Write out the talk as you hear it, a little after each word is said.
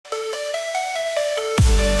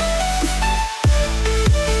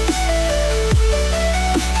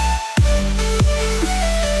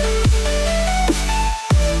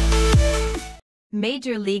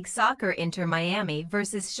Major League Soccer Inter Miami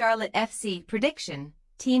vs Charlotte FC prediction,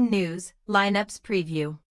 team news, lineups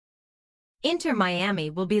preview. Inter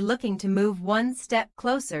Miami will be looking to move one step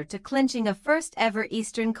closer to clinching a first-ever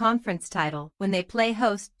Eastern Conference title when they play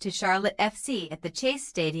host to Charlotte FC at the Chase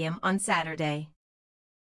Stadium on Saturday.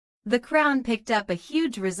 The Crown picked up a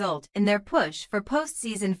huge result in their push for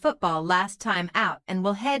postseason football last time out and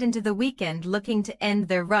will head into the weekend looking to end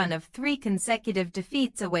their run of 3 consecutive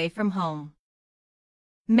defeats away from home.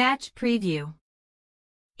 Match preview.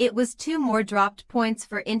 It was 2 more dropped points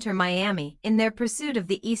for Inter Miami in their pursuit of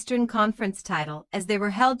the Eastern Conference title as they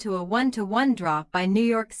were held to a 1-1 draw by New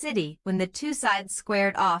York City when the two sides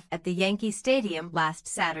squared off at the Yankee Stadium last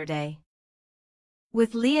Saturday.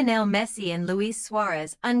 With Lionel Messi and Luis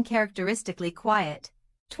Suarez uncharacteristically quiet,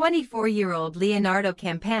 24-year-old Leonardo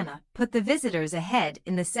Campana put the visitors ahead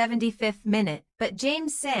in the 75th minute, but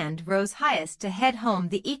James Sand rose highest to head home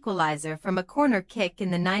the equalizer from a corner kick in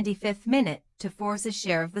the 95th minute to force a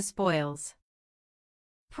share of the spoils.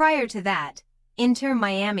 Prior to that, Inter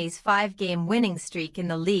Miami's 5-game winning streak in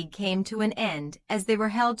the league came to an end as they were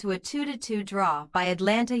held to a 2-2 draw by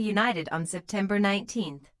Atlanta United on September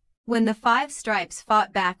 19th. When the Five Stripes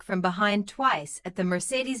fought back from behind twice at the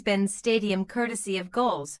Mercedes-Benz Stadium courtesy of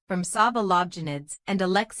goals from Sava Lobjanidze and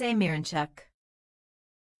Alexei Miranchuk.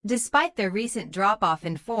 Despite their recent drop-off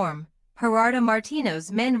in form, Gerardo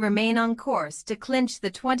Martino's men remain on course to clinch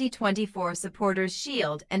the 2024 Supporters'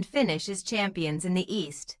 Shield and finish as champions in the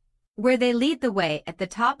East, where they lead the way at the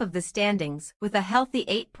top of the standings with a healthy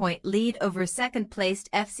 8-point lead over second-placed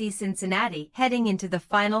FC Cincinnati heading into the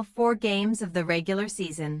final 4 games of the regular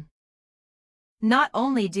season. Not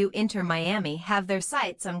only do Inter Miami have their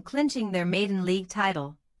sights on clinching their maiden league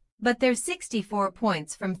title, but their 64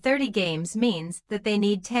 points from 30 games means that they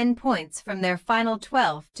need 10 points from their final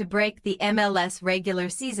 12 to break the MLS regular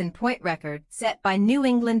season point record set by New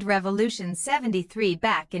England Revolution 73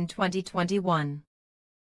 back in 2021.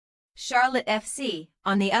 Charlotte FC,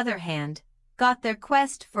 on the other hand, got their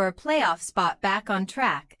quest for a playoff spot back on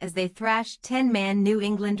track as they thrashed 10-man New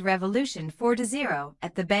England Revolution 4-0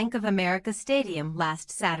 at the Bank of America Stadium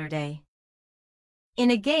last Saturday.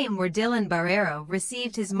 In a game where Dylan Barrero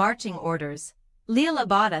received his marching orders, Lil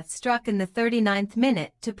Abada struck in the 39th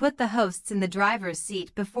minute to put the hosts in the driver's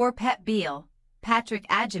seat before Pep Biel, Patrick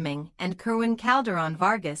Adjeming and Kerwin Calderon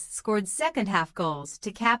Vargas scored second-half goals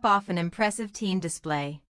to cap off an impressive team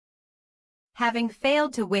display. Having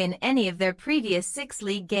failed to win any of their previous 6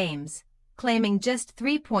 league games, claiming just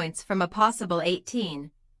 3 points from a possible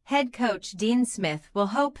 18, head coach Dean Smith will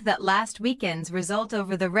hope that last weekend's result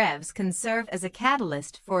over the Revs can serve as a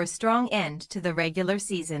catalyst for a strong end to the regular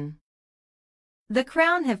season. The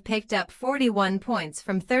Crown have picked up 41 points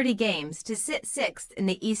from 30 games to sit 6th in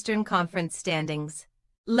the Eastern Conference standings,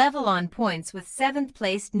 level on points with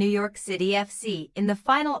 7th-placed New York City FC in the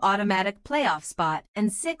final automatic playoff spot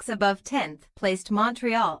and 6 above 10th-placed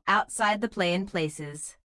Montreal outside the play-in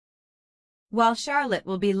places. While Charlotte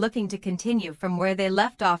will be looking to continue from where they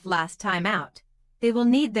left off last time out, they will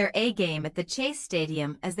need their A-game at the Chase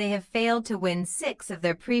Stadium as they have failed to win 6 of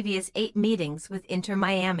their previous 8 meetings with Inter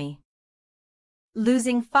Miami,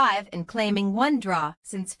 losing 5 and claiming 1 draw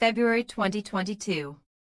since February 2022.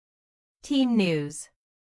 Team news.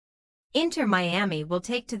 Inter Miami will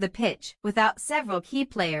take to the pitch without several key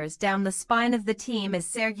players down the spine of the team as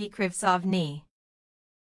Sergei Krivtsov knee,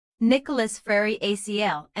 Nicolas Freri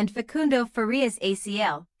ACL and Facundo Farias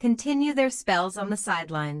ACL continue their spells on the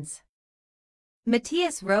sidelines.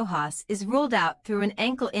 Matias Rojas is ruled out through an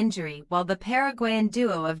ankle injury while the Paraguayan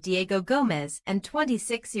duo of Diego Gomez and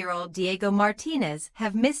 26-year-old Diego Martinez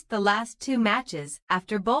have missed the last 2 matches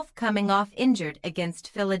after both coming off injured against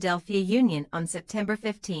Philadelphia Union on September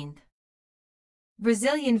 15th.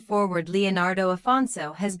 Brazilian forward Leonardo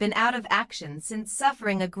Afonso has been out of action since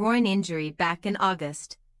suffering a groin injury back in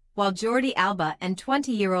August, while Jordi Alba and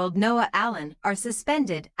 20-year-old Noah Allen are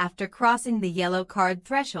suspended after crossing the yellow card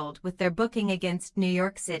threshold with their booking against New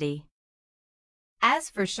York City.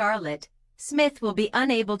 As for Charlotte, Smith will be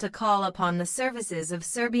unable to call upon the services of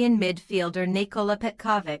Serbian midfielder Nikola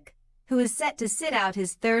Petkovic, who is set to sit out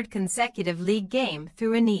his 3rd consecutive league game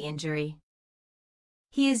through a knee injury.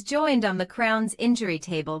 He is joined on the Crown's injury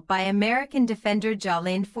table by American defender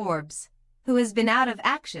Jolene Forbes, who has been out of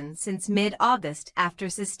action since mid-August after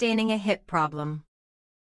sustaining a hip problem.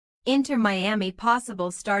 Inter Miami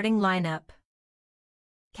possible starting lineup.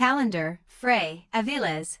 Calendar: Frey,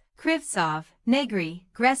 Aviles, Krivtsov, Negri,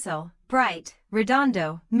 Gressel, Bright,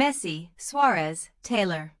 Redondo, Messi, Suarez,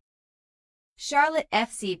 Taylor. Charlotte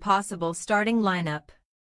FC possible starting lineup: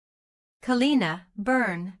 Kalina,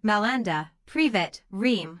 Byrne, Malanda, Privet,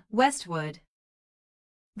 Ream, Westwood.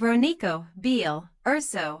 Vronico, Beal,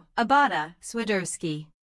 Urso, Abada, Swiderski.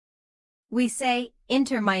 We say,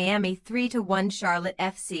 Inter Miami 3-1 Charlotte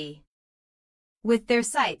FC. With their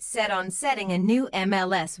sights set on setting a new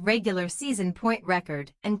MLS regular season point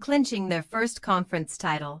record and clinching their first conference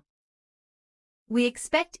title. We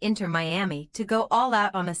expect Inter Miami to go all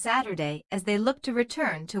out on a Saturday as they look to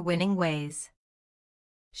return to winning ways.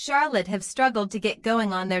 Charlotte have struggled to get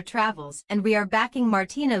going on their travels, and we are backing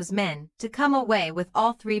Martino's men to come away with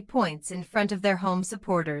all 3 points in front of their home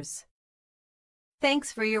supporters.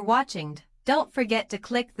 Thanks for your watching. Don't forget to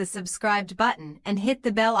click the subscribed button and hit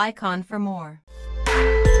the bell icon for more.